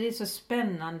är så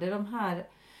spännande de här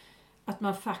att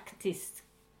man faktiskt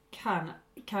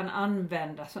kan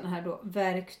använda sådana här då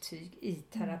verktyg i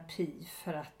terapi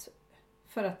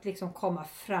för att liksom komma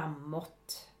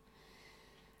framåt.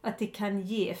 Att det kan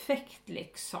ge effekt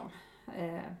liksom.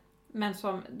 Men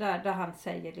som där han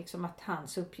säger liksom att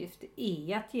hans uppgift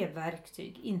är att ge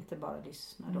verktyg, inte bara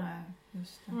lyssna då. Nej,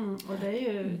 just det. Och det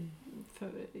är ju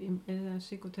i den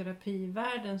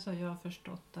psykoterapivärlden så har jag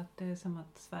förstått att det är som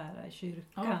att svära i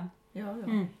kyrkan. Ja.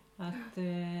 Att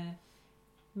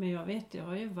men jag vet, jag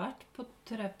har ju varit på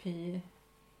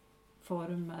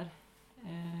terapiformer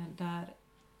där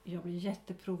jag blir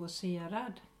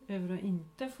jätteprovocerad över att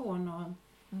inte få någon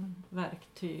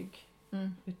verktyg.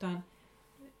 Utan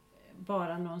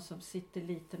bara någon som sitter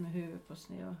lite med huvudet på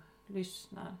sned och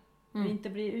lyssnar. Och inte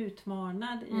blir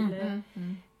utmanad.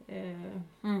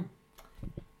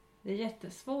 Det är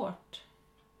jättesvårt.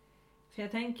 För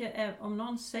jag tänker, om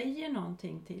någon säger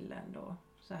någonting till en då,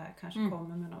 så här kanske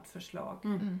kommer med något förslag.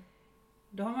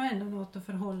 Då har man ändå något att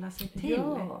förhålla sig till.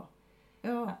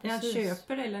 Ja, jag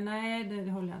köper det eller nej,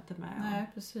 det håller jag inte med om. Nej,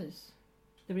 precis.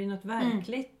 Det blir något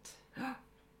verkligt.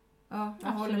 Ja,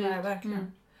 jag håller med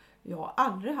verkligen. Jag har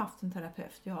aldrig haft en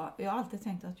terapeut. Jag har alltid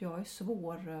tänkt att jag är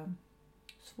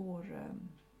svår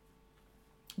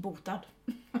botad.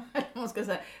 Man ska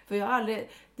säga. För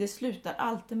det slutar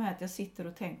alltid med att jag sitter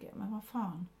och tänker, men vad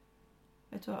fan.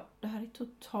 Vet du vad, det här är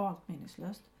totalt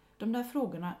meningslöst. De där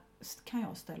frågorna kan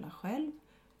jag ställa själv.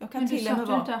 Jag kan men du till sa och att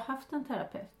med du inte har haft en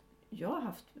terapeut? Jag har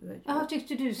haft... Jag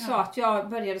tyckte du sa att jag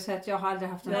började säga att jag har aldrig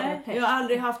haft en terapeut. Jag har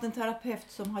aldrig haft en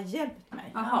terapeut som har hjälpt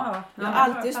mig. Aha. Jag har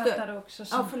alltid också.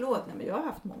 Ja, förlåt. Nej, men jag har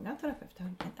haft många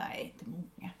terapeuter. Nej, inte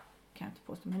många. Kan jag inte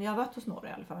påstå. Men jag har varit hos några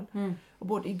i alla fall. Och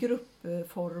både i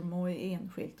gruppform och i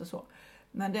enskilt och så.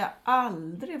 Men det har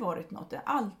aldrig varit något. Det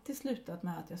har alltid slutat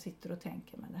med att jag sitter och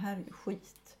tänker, men det här är ju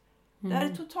skit. Det här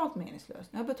är totalt meningslöst.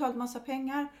 Jag har betalat massa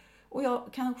pengar. Och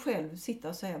jag kan själv sitta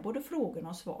och säga både frågorna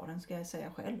och svaren ska jag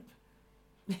säga själv.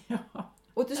 Ja.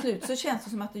 Och till slut så känns det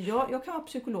som att jag kan vara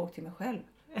psykolog till mig själv.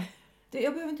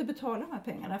 Jag behöver inte betala de här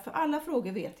pengarna. För alla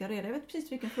frågor vet jag redan. Jag vet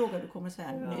precis vilken fråga du kommer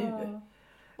säga nu.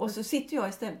 Och så sitter jag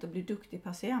istället och blir duktig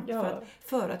patient.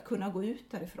 För att kunna gå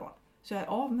ut därifrån. Så jag är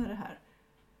av med det här.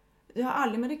 Jag har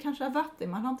aldrig, men det kanske har varit det.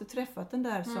 Man har inte träffat den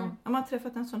där som, man har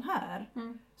träffat en sån här.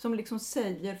 Som liksom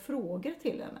säger frågor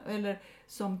till en. Eller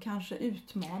som kanske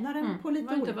utmanar en på lite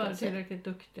var inte olika bara sätt. tillräckligt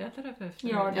duktiga terapeuter.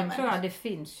 Ja, det tror jag. Det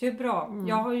finns ju bra.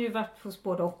 Jag har ju varit hos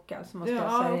både och, alltså, måste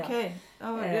jag säga. Okej.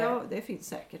 Ja, det finns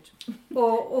säkert.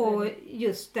 Och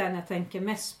just den jag tänker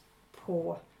mest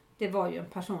på, det var ju en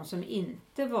person som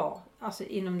inte var alltså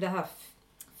inom det här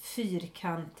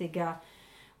fyrkantiga,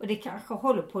 och det kanske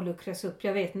håller på att luckras upp,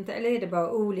 jag vet inte, eller är det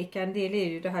bara olika? En del är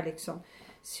ju det här liksom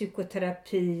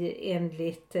psykoterapi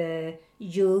enligt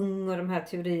Jung och de här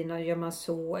teorierna, gör man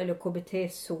så, eller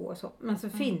KBT så och så. Men så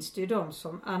finns det ju de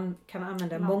som kan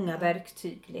använda många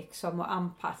verktyg liksom och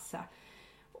anpassa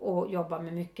och jobba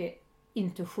med mycket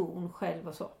intuition själv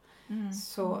och så.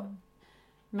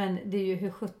 Men det är ju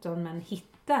hur 17 man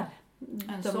hittar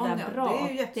En de sån, där bra. det är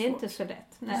ju jättesvårt. Det är inte så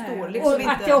lätt. Står liksom Och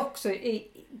inte. att det också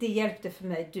det hjälpte för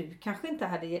mig. Du kanske inte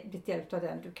hade blivit hjälpt av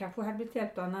den. Du kanske hade blivit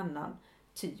hjälpt av en annan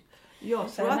typ.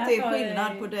 Jag tror att det är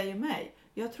skillnad på dig och mig.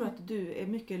 Jag tror att du är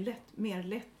mycket mer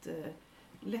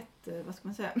lätt, vad ska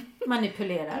man säga?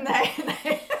 Manipulerad.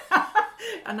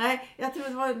 Nej, jag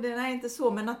tror det är inte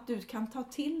så, men att du kan ta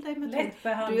till dig metoder.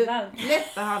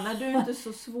 Lättbehandlad. Du är inte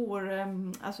så svår,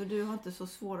 alltså du har inte så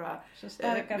svåra... Så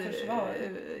starka försvar.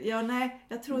 Ja, nej,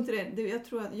 jag tror inte det. Jag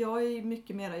tror att jag är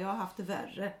mycket mer, jag har haft det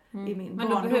värre i min barndom. Men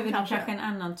då behöver du kanske en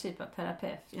annan typ av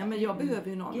terapeut. Ja, men jag behöver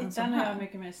ju någon en sån Gittan här. är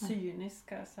mycket mer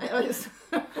cyniska. Så.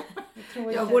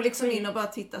 Jag går liksom in och bara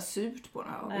tittar surt på det.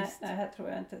 Nej, det här tror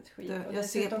jag inte ett skit. Jag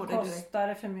ser på det direkt. Kostar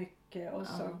det för mycket och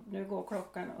så nu går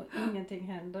klockan och ingenting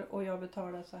händer och jag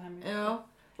betalar så här mycket. Ja,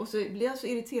 och så blir jag så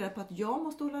irriterad på att jag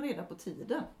måste hålla reda på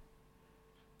tiden.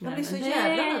 Jag blir så Det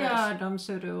jävla nervös. gör de,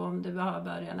 så du, om det bara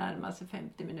börjar närma sig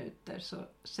 50 minuter så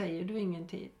säger du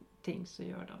ingenting så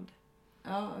gör de det.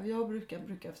 Ja, jag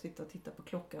brukar sitta och titta på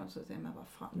klockan och så säger jag, vad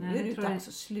fan, Nej, nu är det ju tror jag- dags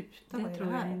att sluta. Vad Det är tror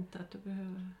det här? jag inte att du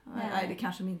behöver. Nej, det är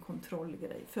kanske min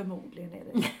kontrollgrej. Förmodligen är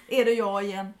det. Är det jag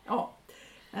igen? Ja.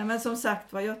 Nej, men som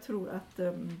sagt vad jag tror att...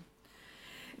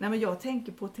 nej, men jag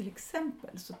tänker på till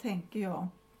exempel så tänker jag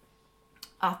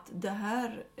att det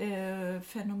här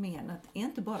fenomenet är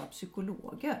inte bara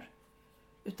psykologer.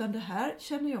 Utan det här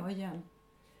känner jag igen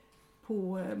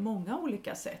på många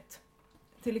olika sätt.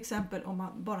 Till exempel om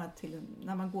man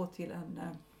när man går till en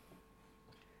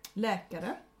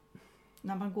läkare.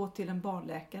 När man går till en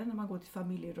barnläkare, när man går till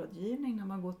familjerådgivning, när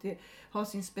man har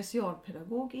sin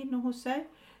specialpedagog inne hos sig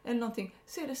eller någonting,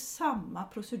 så är det samma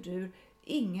procedur.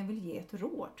 Ingen vill ge ett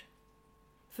råd.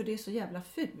 För det är så jävla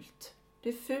fult. Det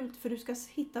är fult för du ska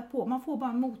hitta på. Man får bara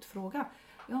en motfråga.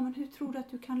 Ja, men hur tror du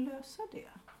att du kan lösa det?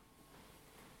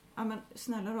 Ja, men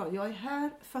snälla då, jag är här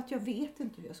för att jag vet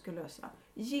inte hur jag ska lösa.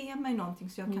 Ge mig någonting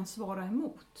så jag kan svara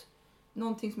emot.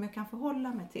 Någonting som jag kan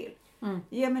förhålla mig till.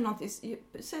 Ge mig någonting,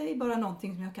 säg bara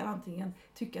någonting som jag kan antingen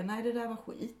tycka, nej det där var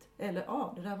skit. Eller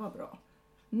ja, det där var bra.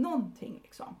 Någonting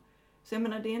liksom. Så jag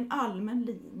menar, det är en allmän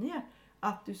linje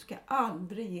att du ska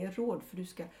aldrig ge råd, för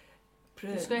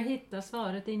du ska hitta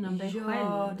svaret inom dig själv.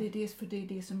 Ja, det är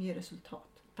det som ger resultat.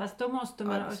 Fast då måste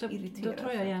man, Ja, det är så då irriterande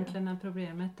tror jag för att egentligen att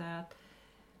problemet är att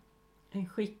en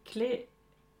skicklig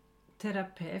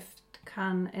terapeut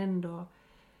kan ändå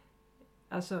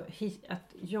alltså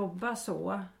att jobba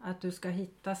så att du ska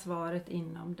hitta svaret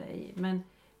inom dig, men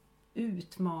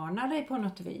utmana dig på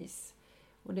något vis.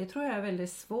 Och det tror jag är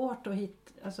väldigt svårt att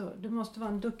hitta. Alltså, du måste vara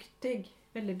en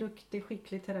väldigt duktig,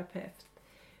 skicklig terapeut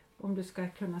om du ska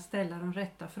kunna ställa de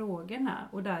rätta frågorna.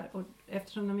 Och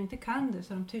eftersom de inte kan det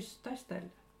så är de tysta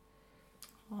istället.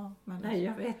 Ja, men Nej,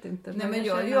 jag vet inte. Nej, men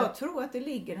jag tror att det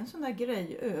ligger en sån där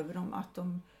grej över dem att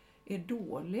de är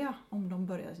dåliga om de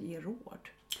börjar ge råd.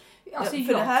 Alltså,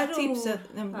 för det här tror... tipset,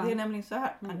 det är nämligen så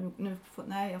här.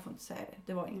 Nej, jag får inte säga det.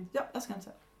 Det var inget. Ja, jag ska inte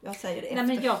säga det. Jag säger det efter.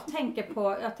 Nej, men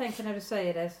jag tänker när du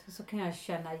säger det så kan jag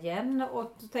känna igen,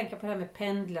 och tänka på det här med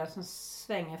pendlar som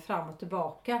svänger fram och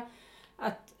tillbaka.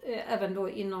 Att även då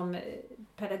inom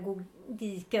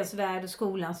pedagogikens värld och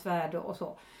skolans värld och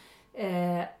så.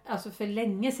 Alltså för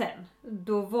länge sedan,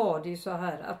 då var det ju så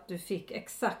här att du fick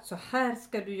exakt så här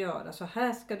ska du göra, så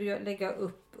här ska du lägga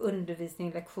upp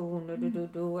undervisning, lektioner,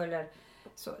 eller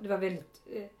så. Det var väldigt,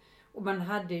 och man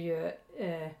hade ju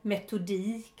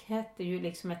metodik, hette ju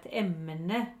liksom ett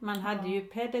ämne. Man hade ju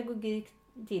pedagogik,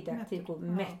 didaktik och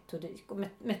metodik. Och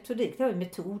metodik, det var ju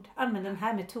metod, använd den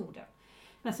här metoden.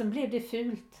 Men sen blev det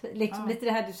fult, liksom lite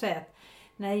det här du säger att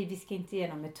nej, vi ska inte ge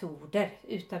några metoder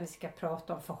utan vi ska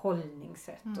prata om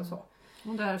förhållningssätt och så.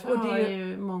 Och därför har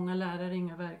ju många lärare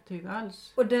inga verktyg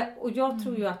alls. Och jag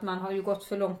tror ju att man har ju gått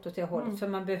för långt åt det hållet. För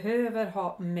man behöver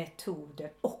ha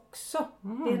metoder också.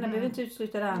 Det ena behöver inte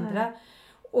utesluta det andra.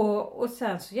 Och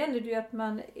sen så gäller det ju att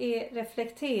man är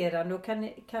reflekterande och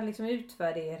kan liksom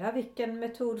utvärdera vilken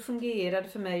metod fungerade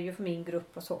för mig och för min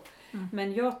grupp och så.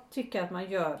 Men jag tycker att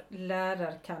man gör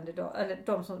lärarkandidat, eller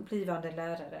de som blivande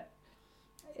lärare,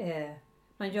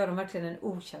 man gör dem verkligen en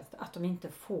otjänst att de inte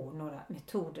får några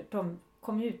metoder. De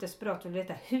kommer ut desperat och vill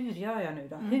veta, hur gör jag nu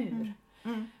då? Hur?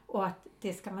 Och att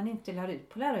det ska man inte lära ut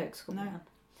på lärarhögskolan. Nej,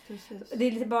 precis. Det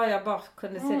är lite bara jag bara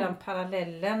kunde se den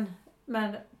parallellen.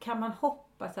 Men kan man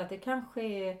hoppas att det kanske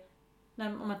är,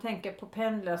 om man tänker på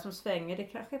pendlar som svänger, det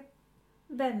kanske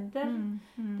vänder.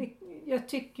 Jag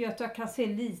tycker att jag kan se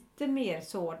lite mer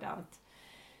sådant.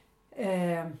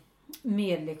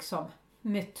 Mer liksom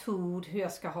metod, hur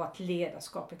jag ska ha ett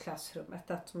ledarskap i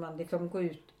klassrummet. Att man liksom går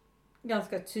ut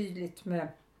ganska tydligt med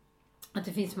att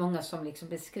det finns många som liksom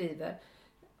beskriver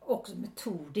också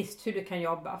metodiskt hur du kan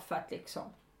jobba för att liksom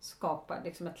skapa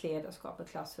liksom ett ledarskap i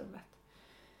klassrummet.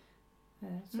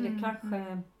 Så det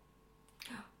kanske...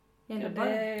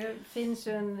 Det finns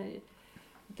ju en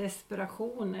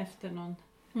desperation efter någon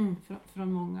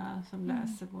från många som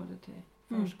läser både till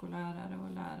förskollärare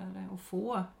och lärare och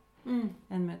få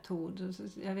en metod.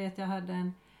 Jag vet, jag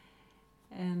hade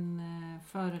en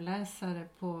föreläsare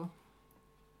på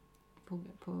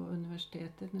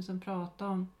universitetet nu som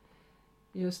pratade om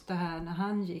just det här när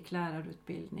han gick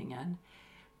lärarutbildningen.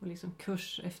 Och liksom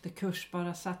kurs efter kurs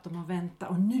bara satt de och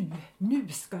väntade. Och nu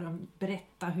ska de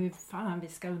berätta hur fan vi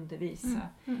ska undervisa.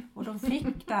 Och de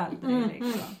fick det aldrig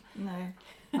liksom. Nej.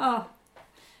 Ja.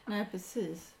 Nej,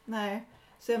 precis. Nej.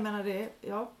 Så jag menar det.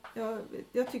 Ja,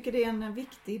 jag tycker det är en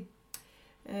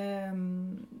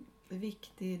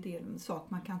viktig del, sak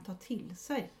man kan ta till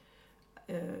sig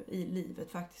i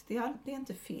livet faktiskt. Det är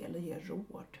inte fel att ge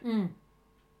råd.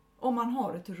 Om man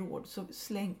har ett råd så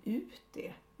släng ut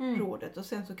det. Rådet, och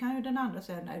sen så kan ju den andra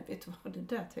säga, nej vet du vad,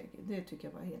 det tycker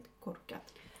jag var helt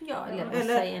korkat. Ja,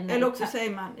 eller också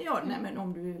säger man, nej men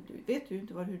om du vet ju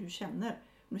inte hur du känner.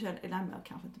 Om du känner, nej men jag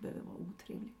kanske inte behöver vara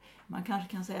otrevlig. Man kanske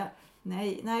kan säga,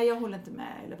 nej jag håller inte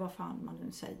med, eller vad fan man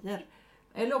nu säger.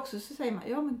 Eller också så säger man,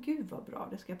 ja men gud vad bra,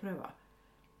 det ska jag pröva.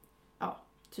 Ja,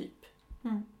 typ.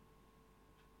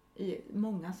 I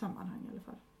många sammanhang i alla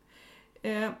fall.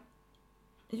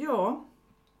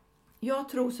 Jag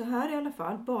tror så här i alla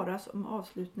fall, bara som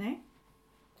avslutning,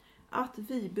 att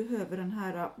vi behöver den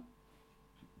här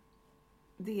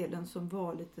delen som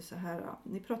var lite så här,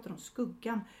 ni pratade om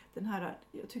skuggan, den här,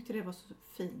 jag tyckte det var så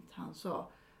fint han sa,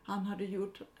 han hade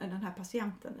gjort, den här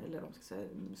patienten, eller vad man ska säga,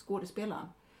 skådespelaren,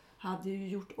 hade ju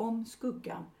gjort om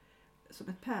skuggan som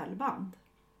ett pärlband.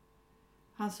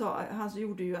 Han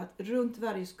gjorde ju att runt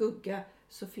varje skugga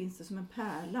så finns det som en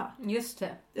pärla. Just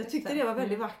det. Jag tyckte det var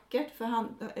väldigt vackert, för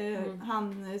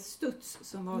han Studs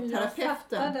som var terapeuten. Jag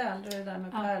fattade aldrig det där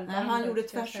med pärlbandet. Nej, han gjorde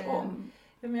tvärsom.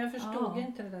 Men jag förstod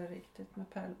inte det där riktigt med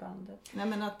pärlbandet. Nej,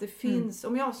 men att det finns,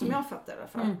 som jag fattar i alla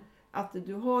fall, att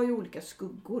du har ju olika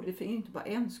skuggor. Det finns inte bara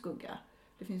en skugga.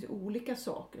 Det finns ju olika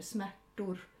saker,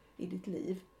 smärtor i ditt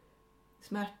liv.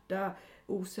 Smärta,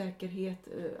 osäkerhet,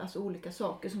 alltså olika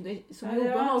saker som är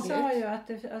obehagligt. Han sa ju att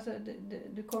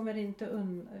du kommer inte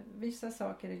undan, vissa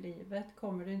saker i livet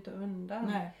kommer du inte undan.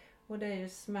 Nej. Och det är ju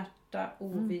smärta,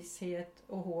 ovisshet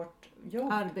och hårt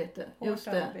jobb. Arbete, just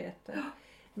det. Arbete.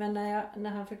 Men när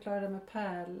han förklarade med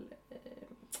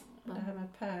det här med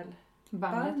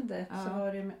pärlbandet så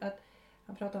var det ju att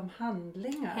han pratade om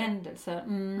handlingar. Händelser.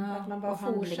 Att man bara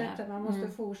fortsätter, man måste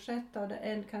fortsätta, och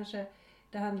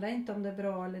det handlar inte om det är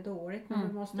bra eller dåligt, men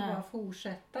du måste bara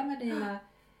fortsätta med dina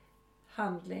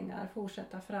handlingar,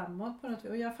 fortsätta framåt på något.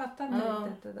 Och jag fattar inte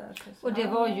riktigt det där. Och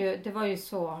det var ju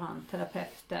så han,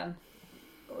 terapeuten,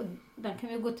 och den kan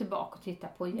vi gå tillbaka och titta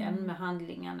på igen med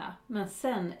handlingarna. Men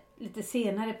sen lite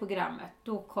senare i programmet,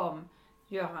 då kom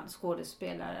Johan,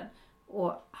 skådespelaren,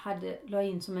 och la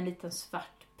in som en liten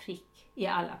svart prick i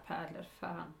alla pärlor, för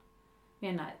han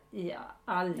menar i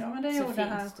allt. Ja, men det gjorde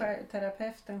han själv,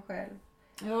 terapeuten själv.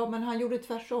 Ja, men han gjorde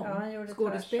tvärsom. Ja, han gjorde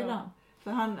skådespelaren.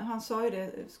 För han sa ju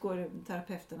det,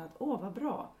 terapeuten, att vad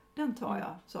bra, den tar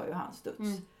jag, sa ju han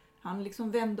Studs. Han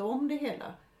liksom vände om det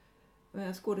hela.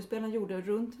 Skådespelaren gjorde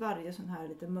runt varje sån här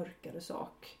lite mörkare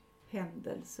sak,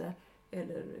 händelse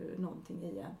eller någonting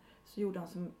igen. Så gjorde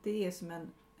han det är som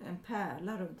en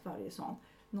pärla runt varje sån.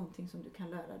 Någonting som du kan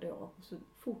lära dig av. Och så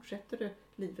fortsätter det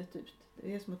livet ut.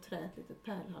 Det är som att trä ett litet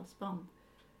pärlhalsband.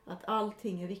 Att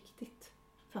allting är viktigt.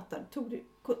 Fattar du?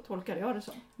 Tolkade jag det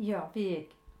så? Ja, vi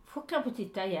får kanske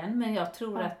titta igen. Men jag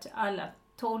tror att alla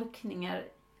tolkningar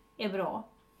är bra.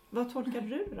 Vad tolkade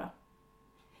du då?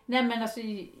 Nej, men alltså...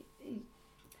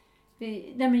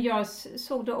 men jag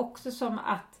såg det också som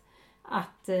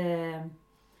att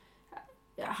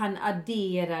han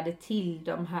adderade till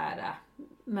de här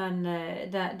Men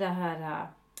det här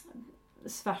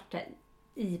svarta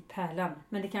i pärlan.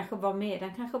 Men det kanske var med.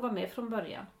 Den kanske var med från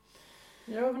början.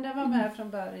 Jo, men det var med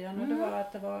från början. Och det var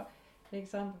att det var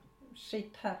liksom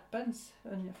shit happens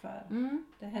ungefär.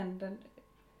 Det händer.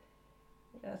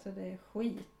 Alltså det är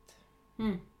skit.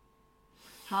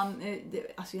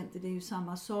 Det är ju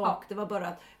samma sak. Ja. Det var bara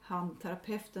att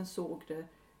terapeuten såg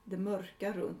det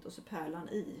mörka runt och så pärlan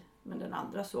i. Men den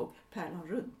andra såg pärlan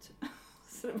runt.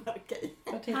 Så det mörka i.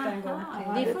 Jag tittar en gång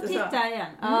till. Vi får titta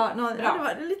igen. Ja, det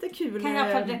var lite kul. Kan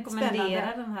jag få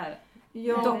rekommendera den här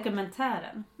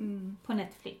dokumentären på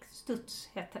Netflix. Studs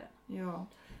heter den. Ja,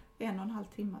 1,5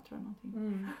 timmar tror jag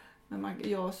någonting. Men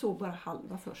jag såg bara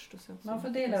halva först. Och så man får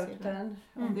dela upp den.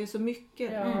 Det är så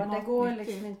mycket. Ja, det går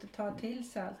liksom inte att ta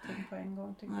till sig allting på en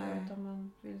gång. Utan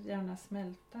man vill gärna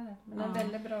smälta det. Men det är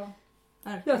väldigt bra.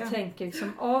 Jag tänker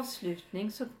som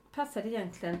avslutning så passar det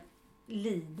egentligen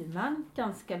Lidman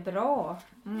ganska bra.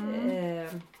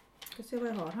 Ska se vad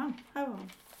jag har här. Här var han.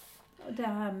 Det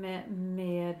här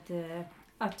med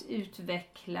att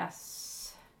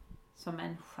utvecklas som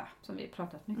människa som vi har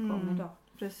pratat mycket om idag.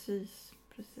 Precis.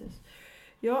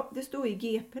 Ja, det står i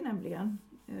GP nämligen.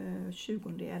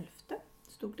 20.11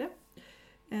 stod det.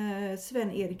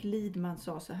 Sven-Erik Lidman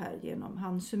sa så här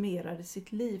han summerade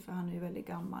sitt liv, för han är ju väldigt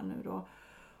gammal nu då.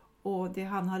 Och det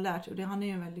han har lärt sig, och han är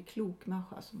ju en väldigt klok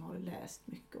människa som har läst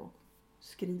mycket och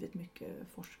skrivit mycket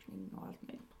forskning och allt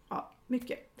möjligt. Ja,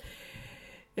 mycket.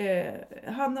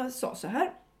 Han sa så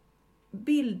här: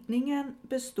 bildningen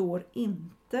består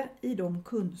inte i de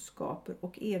kunskaper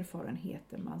och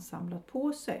erfarenheter man samlat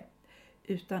på sig,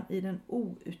 utan i den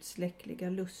outsläckliga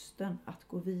lusten att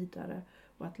gå vidare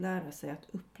och att lära sig att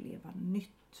uppleva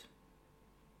nytt.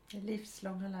 Det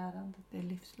livslånga lärandet. Det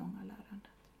livslånga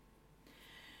lärandet.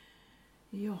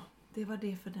 Ja, det var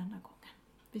det för denna gången.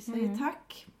 Vi säger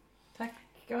tack. Tack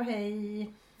och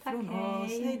hej. Tack, från oss.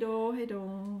 Hej då. 1, 2,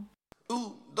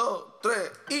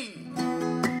 3 y...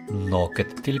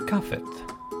 Naket till kaffet.